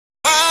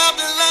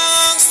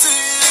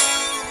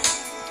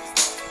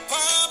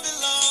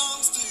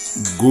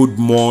Good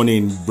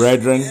morning,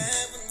 brethren.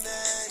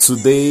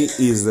 Today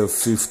is the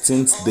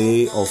 15th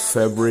day of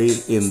February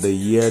in the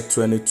year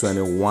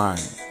 2021.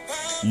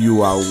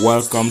 You are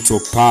welcome to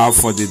Power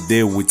for the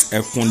Day with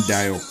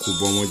Ekundayo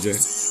Kubomoje.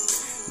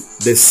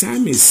 The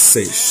psalmist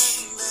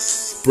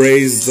says,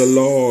 praise the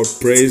Lord,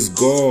 praise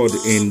God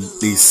in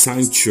the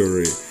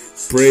sanctuary,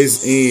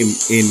 praise Him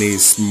in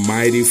His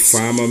mighty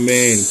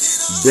firmament.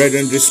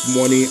 Brethren, this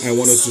morning I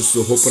want us to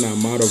open our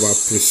mouth of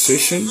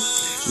appreciation.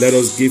 Let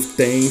us give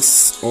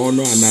thanks,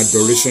 honor, and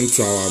adoration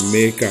to our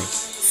Maker.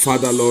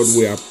 Father, Lord,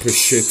 we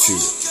appreciate you.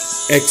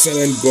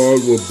 Excellent God,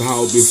 we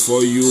bow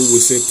before you.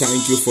 We say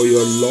thank you for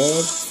your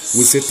love.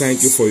 We say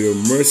thank you for your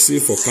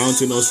mercy, for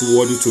counting us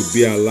worthy to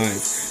be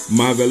alive.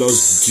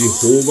 Marvelous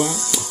Jehovah,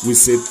 we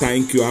say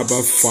thank you,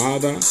 Abba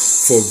Father,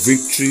 for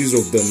victories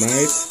of the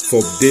night,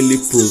 for daily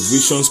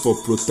provisions, for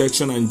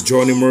protection and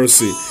journey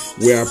mercy.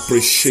 We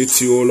appreciate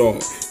you, O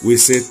Lord. We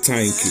say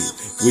thank you.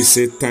 We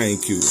say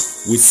thank you.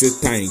 We say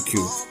thank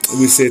you.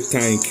 We say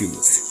thank you.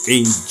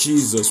 In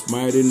Jesus'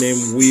 mighty name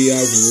we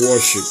have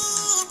worship.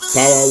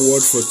 Power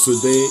word for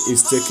today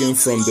is taken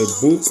from the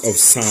book of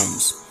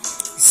Psalms.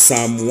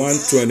 Psalm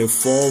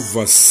 124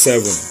 verse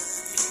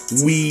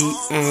 7. We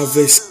have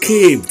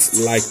escaped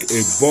like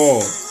a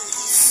bird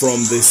from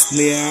the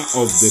snare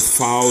of the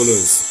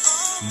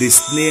fowlers. The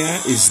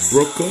snare is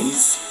broken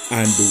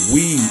and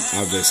we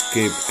have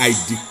escaped. I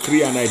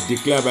decree and I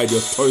declare by the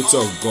authority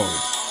of God,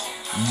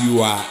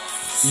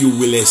 you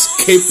will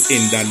escape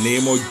in the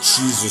name of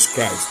Jesus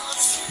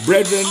Christ.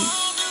 Brethren,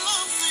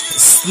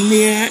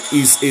 snare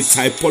is a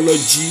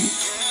typology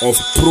of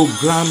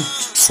programmed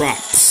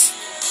traps.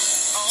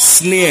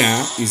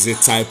 Snare is a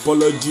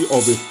typology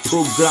of a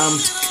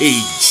programmed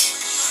cage.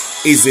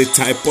 Is a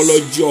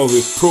typology of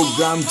a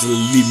programmed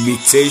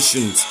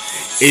limitations.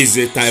 Is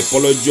a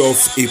typology of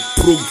a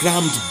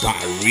programmed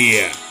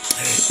barrier.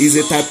 Is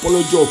a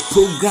typology of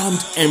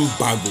programmed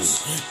embargo.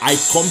 I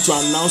come to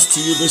announce to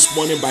you this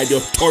morning by the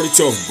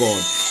authority of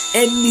God,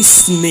 any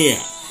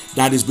snare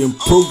that has been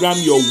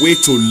programmed your way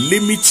to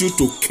limit you,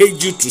 to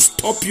cage you, to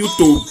stop you,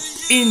 to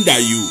hinder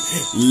you,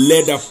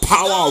 let the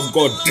power of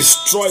God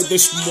destroy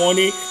this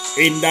morning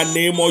in the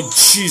name of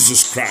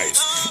Jesus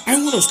Christ.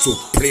 I want us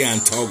to pray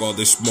and tell God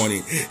this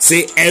morning.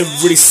 Say,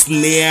 every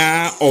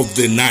snare of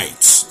the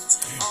night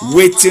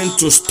waiting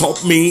to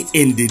stop me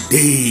in the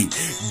day,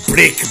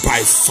 break by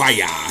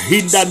fire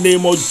in the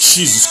name of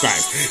Jesus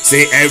Christ.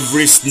 Say,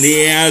 every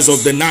snares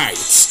of the night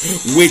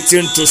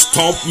waiting to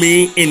stop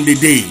me in the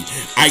day,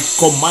 I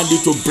command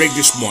you to break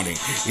this morning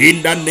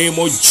in the name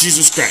of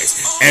Jesus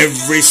Christ.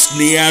 Every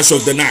snares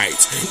of the night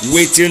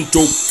waiting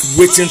to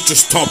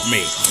stop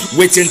me,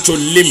 waiting to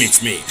limit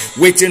me,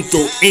 waiting to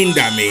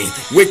hinder me,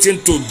 waiting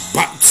to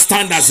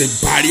stand as a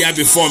barrier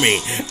before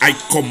me, I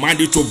command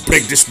you to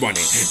break this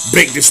morning.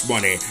 Break this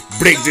morning.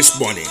 Break this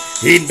morning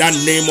in the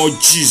name of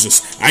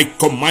Jesus. I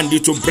command you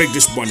to break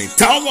this morning.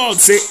 Tell God,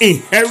 say,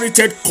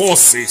 inherited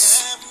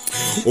curses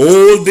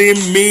holding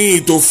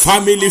me to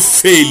family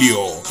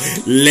failure,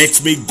 let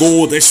me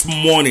go this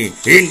morning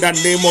in the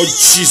name of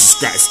Jesus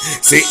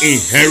Christ. Say,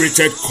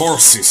 inherited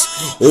curses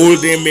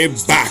holding me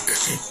back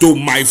to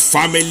my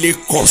family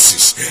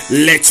curses,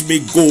 let me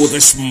go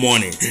this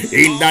morning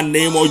in the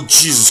name of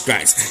Jesus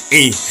Christ.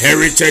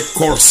 Inherited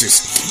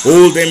curses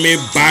holding me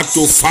back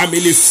to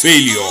family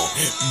failure,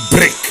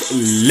 break,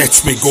 let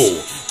me go.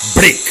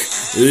 Break,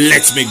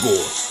 let me go.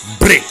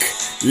 Break,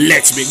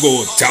 let me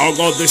go. Tell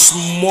God this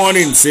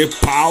morning, say,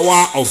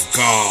 power of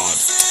God,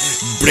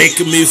 break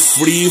me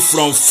free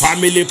from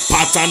family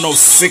pattern of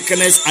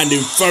sickness and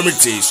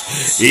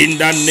infirmities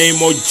in the name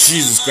of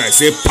Jesus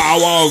Christ. Say,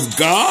 power of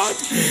God,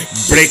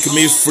 break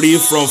me free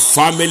from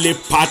family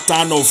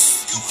pattern of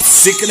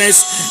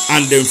sickness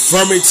and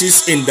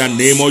infirmities in the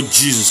name of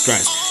Jesus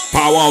Christ.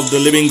 Power of the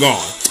living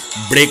God,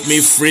 break me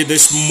free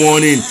this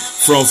morning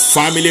from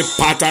family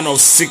pattern of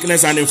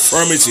sickness and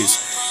infirmities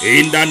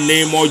in the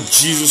name of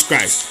Jesus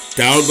Christ.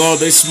 Tell God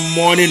this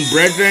morning,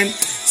 brethren,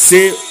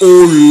 say,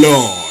 oh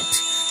Lord,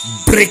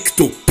 break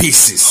to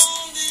pieces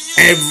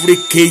every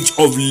cage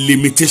of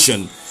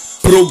limitation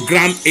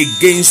programmed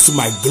against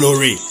my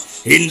glory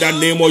in the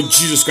name of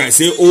Jesus Christ.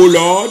 Say, oh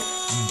Lord,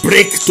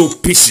 break to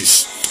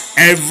pieces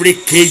every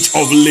cage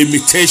of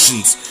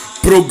limitations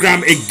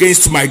programmed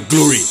against my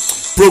glory,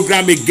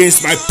 program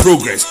against my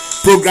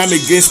progress, program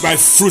against my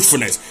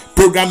fruitfulness,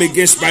 program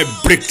against my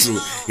breakthrough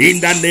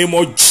in the name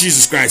of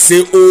Jesus Christ.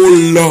 Say,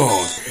 oh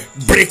Lord,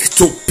 break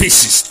to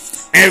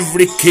pieces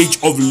every cage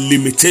of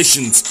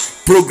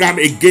limitations program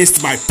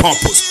against my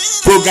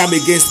purpose, program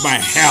against my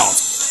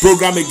health,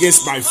 program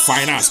against my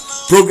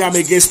finance, program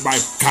against my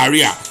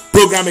career,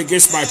 program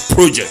against my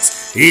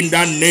projects in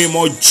the name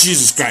of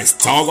Jesus Christ.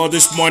 Tell God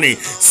this morning,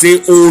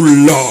 say, oh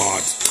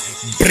Lord,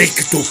 break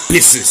to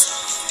pieces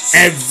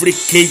every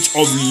cage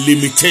of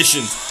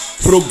limitations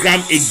program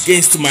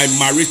against my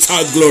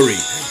marital glory,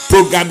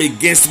 program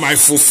against my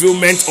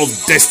fulfillment of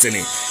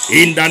destiny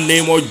in the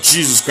name of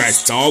Jesus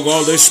Christ. Tell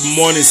God this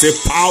morning, say,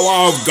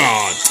 power of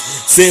God,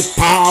 say,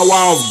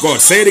 power of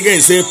God. Say it again,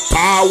 say,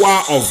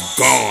 power of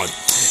God,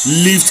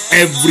 lift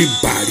every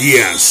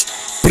barriers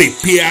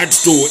prepared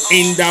to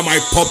hinder my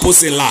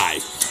purpose in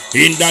life.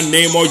 In the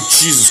name of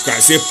Jesus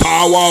Christ, say,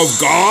 power of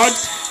God,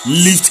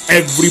 lift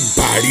every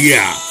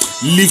barrier,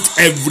 lift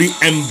every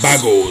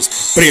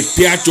embargoes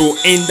prepared to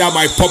hinder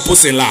my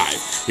purpose in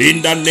life.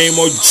 In the name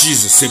of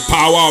Jesus, say,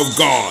 power of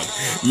God,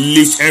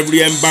 lift every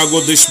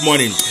embargo this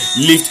morning,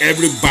 lift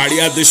every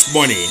barrier this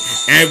morning,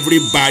 every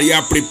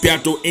barrier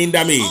prepared to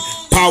hinder me.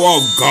 Power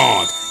of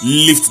God,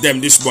 lift them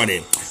this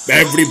morning.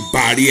 Every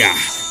barrier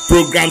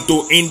programmed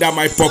to hinder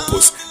my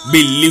purpose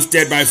be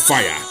lifted by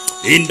fire.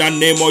 In the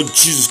name of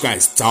Jesus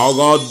Christ. Tell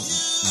God,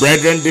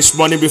 brethren, this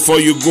morning before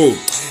you go,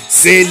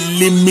 say,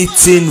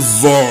 limiting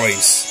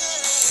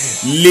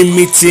voice,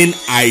 limiting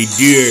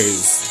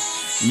ideas,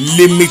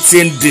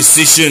 limiting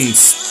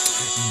decisions,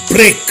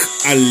 break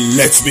and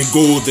let me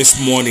go this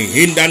morning.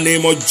 In the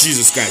name of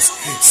Jesus Christ.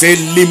 Say,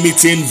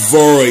 limiting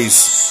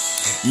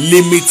voice,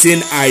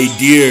 limiting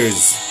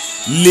ideas,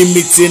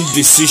 limiting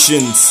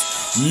decisions,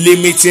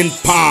 limiting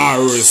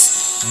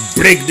powers,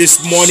 break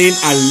this morning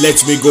and let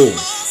me go.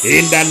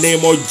 In the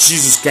name of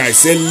Jesus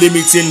Christ. Say,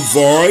 limiting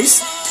voice,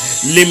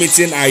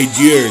 limiting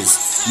ideas,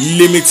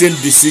 limiting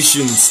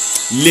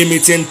decisions,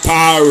 limiting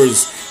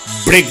powers,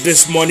 break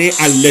this morning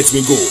and let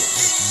me go.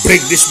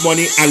 Break this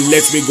morning and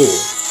let me go.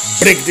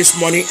 Break this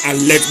morning and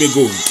let me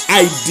go.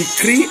 I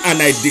decree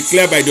and I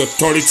declare by the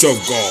authority of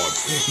God,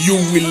 you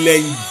will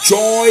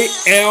enjoy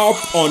help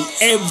on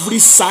every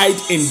side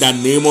in the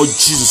name of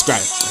Jesus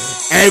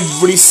Christ.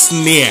 Every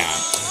snare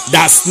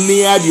that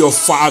snared your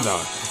father,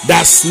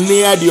 that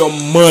snared your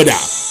mother,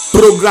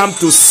 programmed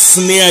to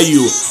snare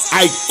you,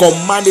 I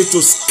command it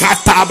to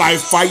scatter by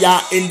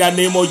fire in the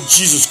name of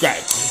Jesus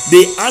Christ.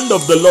 The hand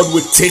of the Lord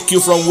will take you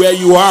from where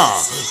you are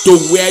to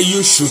where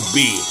you should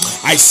be.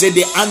 I say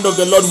the hand of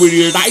the Lord will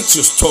rewrite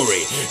your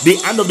story. The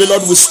hand of the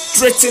Lord will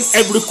straighten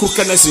every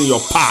crookedness in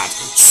your path.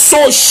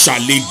 So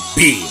shall it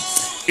be.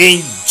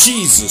 In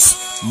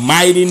Jesus'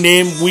 mighty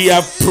name we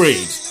have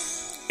prayed.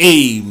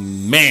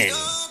 Amen.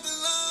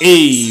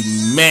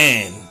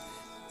 Amen.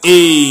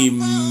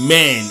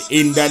 Amen.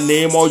 In the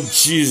name of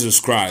Jesus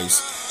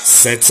Christ.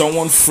 Set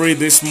someone free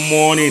this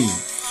morning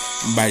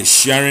by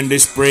sharing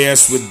these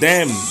prayers with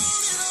them.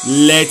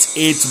 Let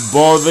it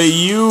bother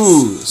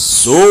you,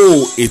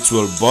 so it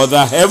will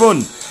bother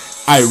heaven.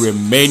 I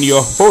remain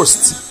your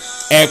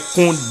host,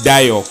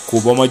 Ekundayo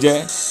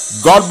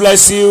Kubomoje. God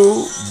bless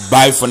you.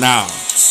 Bye for now.